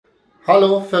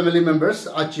Hello family members,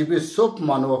 achieve soap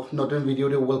mano notun video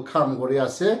de welcome kori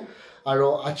ase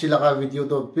aro achilaga video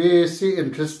to besi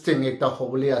interesting ekta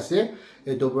hoboli ase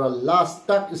eto bra last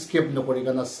tak skip no kori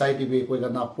kana side be koi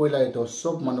kana poila eto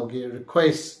soap mano ki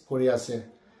request kori ase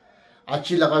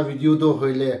achilaga video to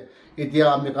hoile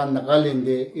itia amekan Nagaland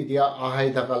de itia ahai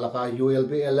thaka laga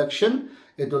ULB election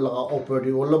eto laga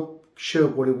operative olop share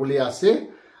kori boli ase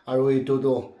aro eto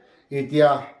do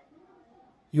itia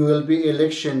ULB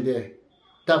election de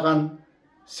takan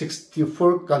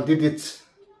 64 candidates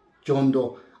jondo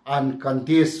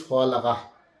uncontested hua laga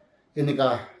inika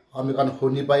amikan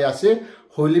honi pai ase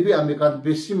holibi amikan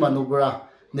besi manubra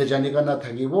nejani kana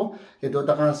thagibo eto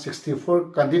takan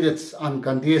 64 candidates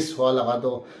uncontested hua laga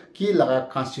do ki laga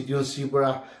constituency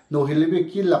bra no hilibi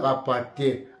ki laga party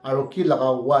aro ki laga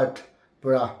ward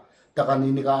bra takan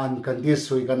inika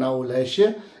uncontested hoi kana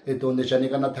ulaise eto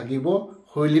nejani kana thagibo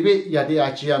holibi yadi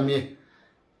achi ami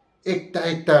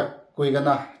ekta koi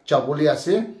gana chaboli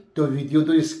ase to video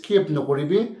to skip no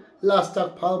koribi last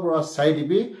tak phalbra side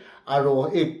bi aro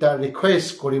ekta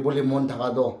request koriboli mon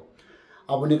thaka do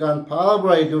apuni kan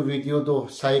phalbra etu video to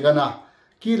sai gana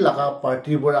ki laga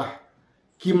party bora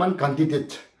kiman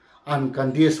candidate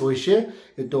uncontested hoise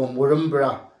eto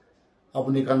morumbra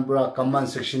apuni kan bra comment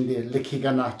section de likhi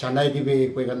gana chanai dibe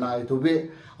koi gana etu be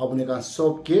apuni kan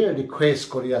sob ke request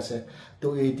kori ase to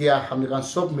idia hami kan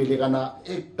sob mili gana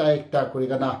ekta kori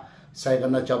gana sai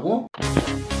gana chabu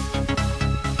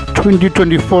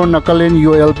 2024 Nagaland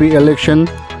ULB election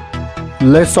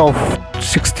list of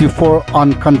 64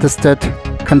 uncontested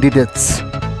candidates.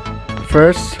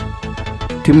 First,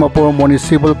 Dimapur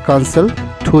Municipal Council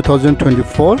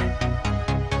 2024,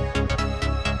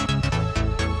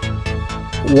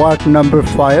 Ward number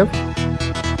 5,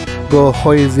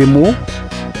 Gohoizimu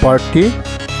Party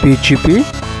PGP,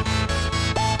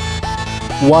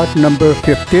 Ward number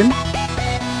 15,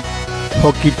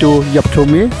 Hokito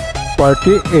Yaptomi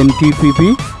Party NTPP,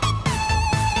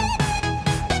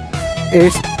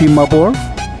 East Dimapur,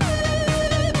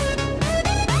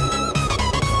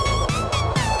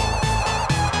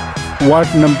 Ward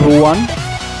number 1,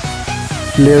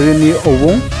 Lerini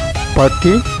Ovung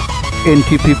Party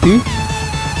NTPP,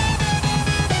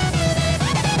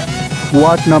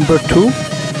 Ward number 2,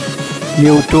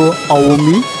 Newto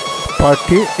Aomi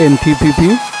Party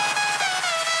NTPP,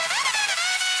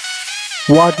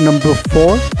 Ward number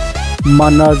 4,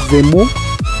 Manazemu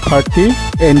Party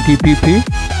NTPP,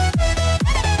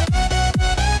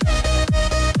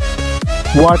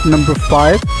 Ward number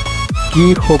 5,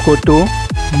 Ki Hokoto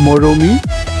Moromi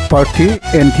Party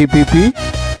NTPP.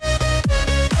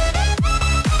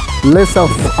 List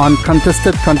of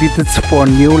uncontested candidates for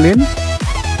Newland.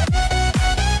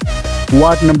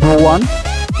 Ward number 1,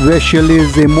 Racheli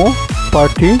Zemo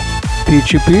Party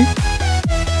PGP.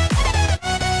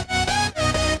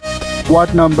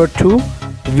 Ward number 2,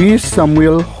 V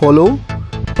Samuel Hollow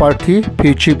Party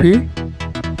PGP.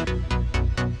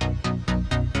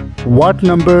 Ward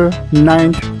number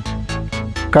 9,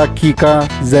 Kakika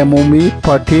Zemomi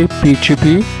Party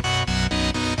PGP.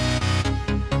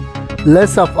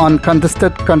 List of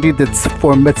uncontested candidates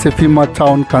for Metsefima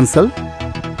Town Council.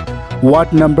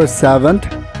 Ward number 7,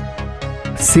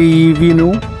 C.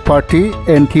 Vinu Party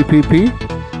NTPP.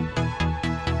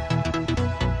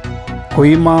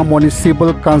 Kohima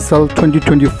Municipal Council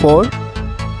 2024,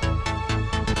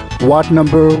 Ward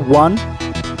number 1,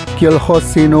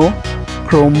 Kilhosino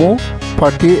Kromo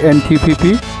Party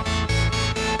NTPP.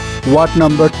 Ward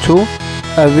number 2,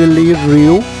 Avili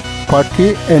Rio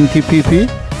Party NTPP.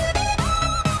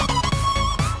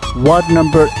 Ward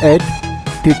number 8,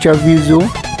 Tichavizu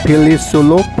Pili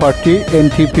Solo Party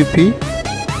NTPP.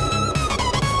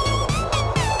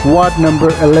 Ward number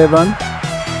 11,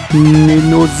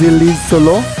 Ninozili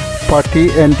Solo Party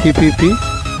NTPP.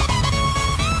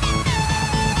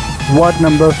 Ward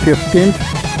number 15,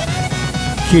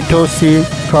 Kitosi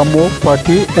Kamo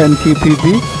Party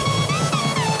NTPP.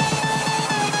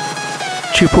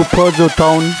 Chipupozo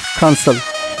Town Council.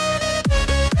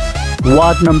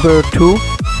 Ward number 2,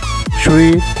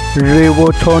 Sri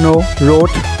Revotono Road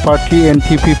Party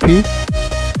NTPP.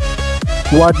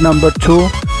 Ward number 2,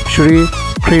 Sri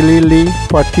Krilili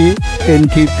Party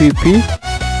NTPP.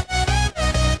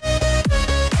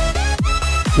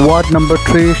 Ward number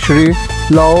 3, Sri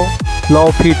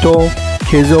Laupito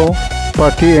Kezo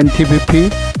Party NTPP.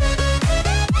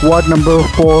 Ward number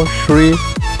 4, Sri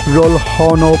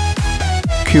Rolhono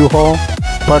Kyuho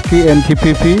Party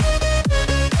NTPP.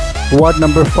 Ward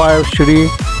number 5, Sri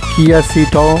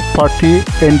Kiyasito Party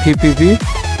NTPP.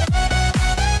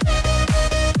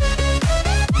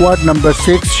 Ward number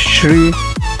 6, Sri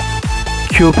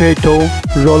Chupeto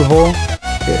Rolho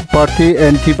Party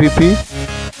NTPP.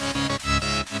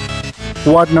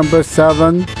 Ward number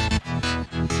 7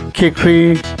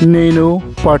 Kikri Nenu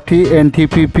Party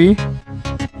NTPP.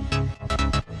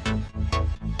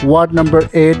 Ward number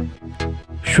 8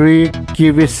 Shri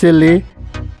Kivisili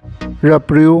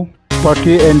Rapriu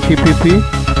Party NTPP.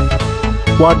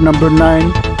 Ward number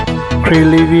 9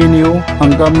 Krilivinu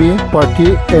Angami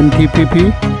Party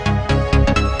NTPP.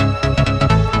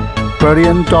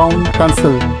 Parian Town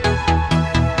Council.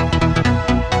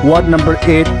 Ward number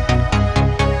 8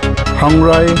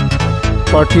 Hangrai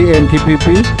Party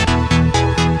NTPP.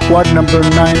 Ward number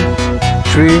 9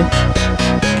 Shri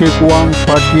Kikwang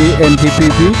Party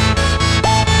NTPP.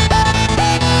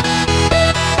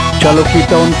 Chaloki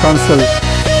Town Council.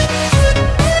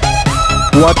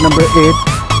 Ward number 8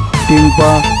 Tingpa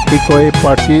Kikoi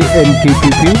Party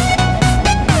NTPP.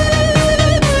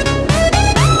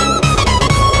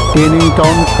 Kening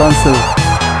Town Council.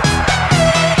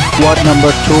 Ward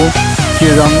number 2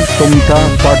 Kirang Tumta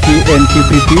Party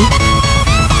NTPP.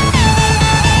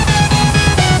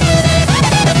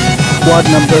 Ward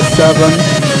number 7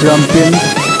 Rampin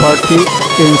Party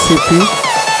NCP.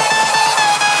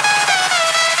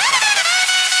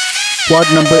 Ward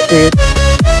number 8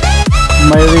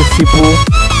 Mairi Sipu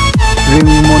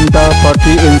Ringmonda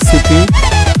Party NCP.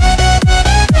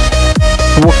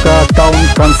 Wuka Town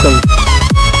Council.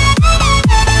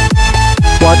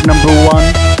 Ward number 1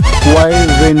 Y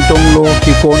Rentonglo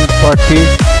Kikon Party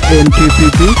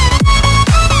NTPP.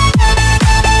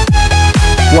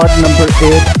 Ward number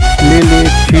 8 Lily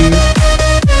T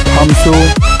Hamsu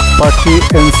Party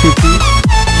NCP.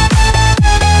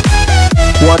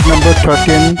 Ward number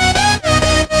 13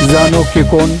 Zano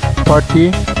Kikon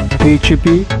Party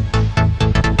PHP.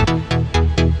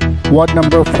 Ward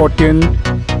number 14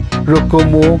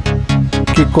 Rukumu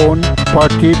Kikon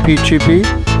Party PHP.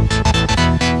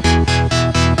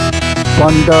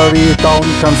 Bandari Town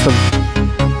Council.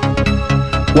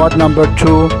 Ward number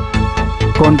 2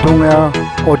 Kontunga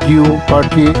Odu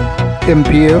Party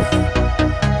MPF.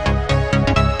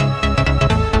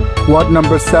 Ward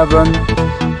number 7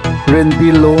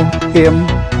 Rendilo M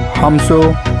Hamso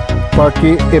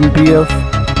Party MPF.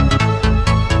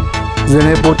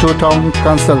 Zeneboto Town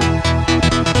Council.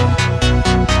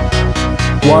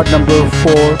 Ward number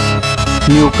 4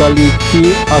 New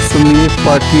Kaliki Asumi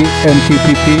Party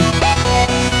NTPP.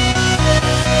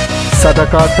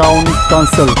 Sadaka Town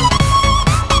Council.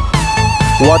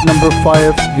 Ward number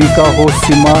 5 Vika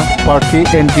Hosima Party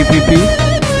NTPP.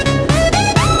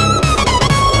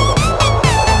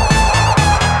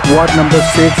 Ward number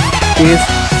 6 is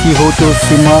Kihoto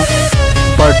Sima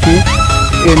Party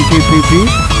NTPP.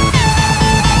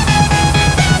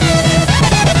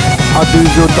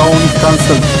 Adujo Town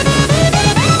Council.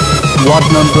 Ward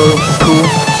number 2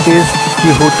 is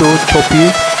Kihoto Chopi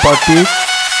Party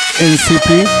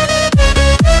NCP.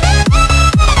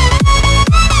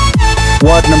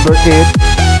 Ward number 8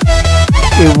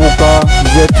 Evoka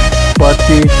Z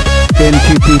Party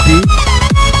NTPP.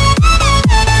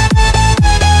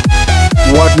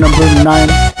 Ward number 9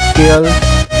 KL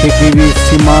Hikrivi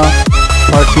Sima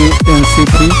Party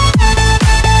NCP.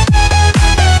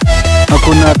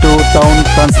 Akunato Town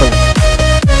Council.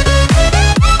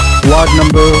 Ward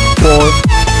number 4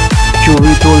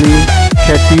 Chuvitoli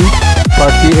Kheti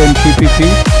Party NTPP.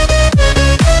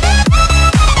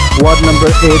 Ward number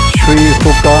 8 Shri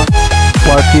Huka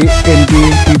Party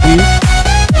NDPP.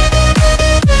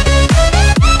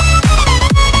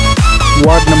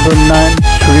 Ward number 9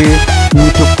 Shri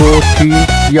Mituko T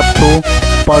Yapto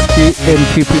Party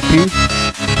NTPP.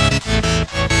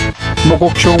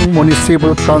 Mokokchung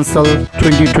Municipal Council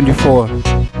 2024.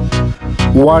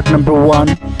 Ward number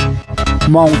 1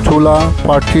 Mount Tula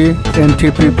Party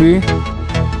NTPP.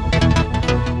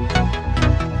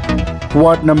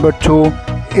 Ward number 2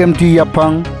 MT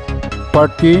Yapang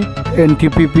Party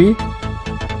NTPP.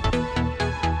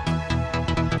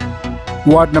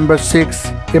 Ward number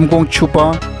 6 Mkong Chupa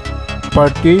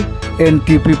Party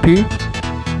NTPP.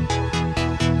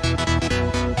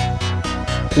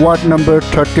 Ward number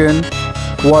 13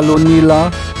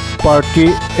 Walonila Party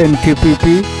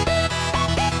NTPP.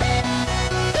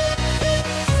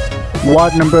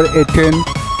 Ward number 18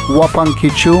 Wapang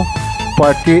Kichu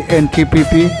Party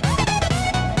NTPP.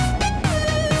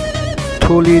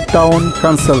 Thuli Town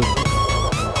Council.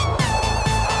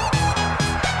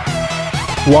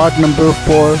 Ward number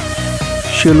 4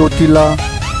 Shilotila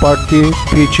Party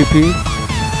PHP.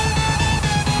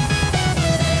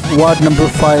 Ward number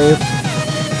 5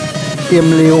 M.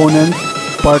 Leonen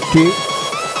Party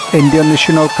Indian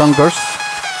National Congress.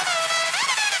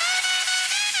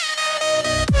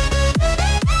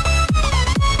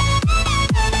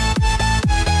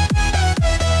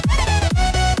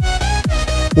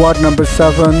 Ward number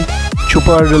 7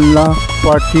 Chuparilla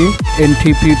Party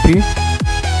NTPP.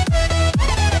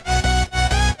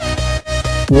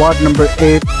 Ward number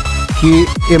 8 Ki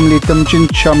Imlitamchin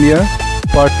Chamya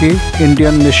Party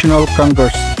Indian National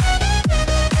Congress.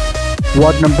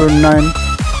 Ward number 9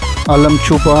 Alam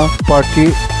Chupa Party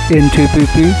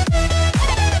NTPP.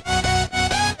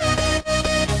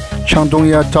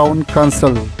 Changdongya Town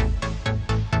Council.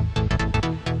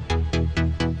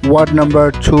 Ward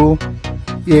number 2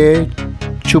 A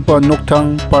Chupa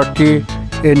Noktang Party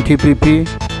NTPP.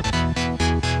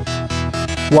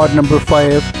 Ward number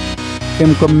 5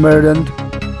 Imcomerant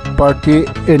Party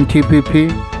NTPP.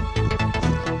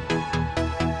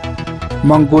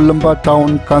 Mangulamba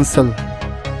Town Council.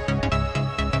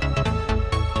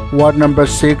 Ward number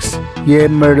 6 Ye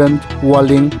Merant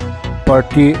Waling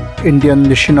Party Indian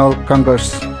National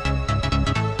Congress.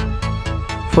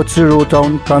 Futsiro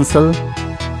Town Council.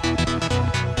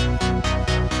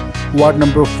 Ward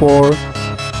number 4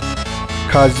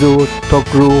 Kazu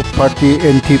Tokru Party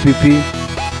NTPP.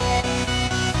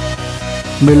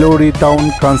 Melori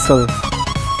Town Council.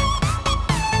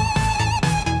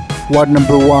 Ward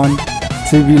number 1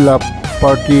 Civila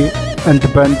Party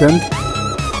Independent.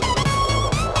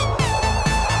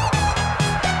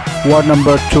 Ward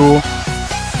number 2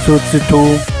 Sutsitu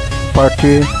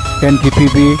Party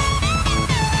NTPP.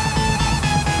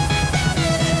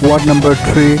 Ward number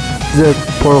 3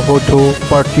 Zepporhoto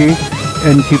Party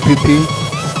NTPP.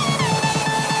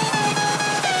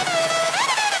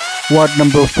 Ward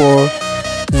number 4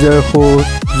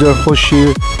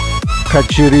 Zerhoshi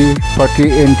Kachiri Party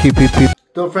NTPP.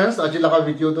 So friends, aji laga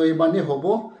video to imani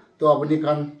hobo. To apuni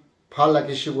kan bhal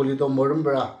lagishi boli to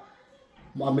morumbra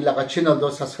ami laga channel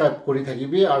to subscribe kori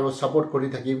thakibi aro support kori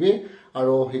thakibi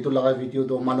aro hitu laga video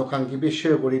to manukhan ki bi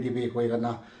share kori dibi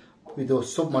koigana video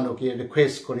sob manuki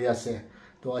request kori ase.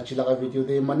 To aji laga video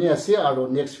to imani ase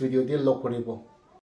aro next video de log koribo.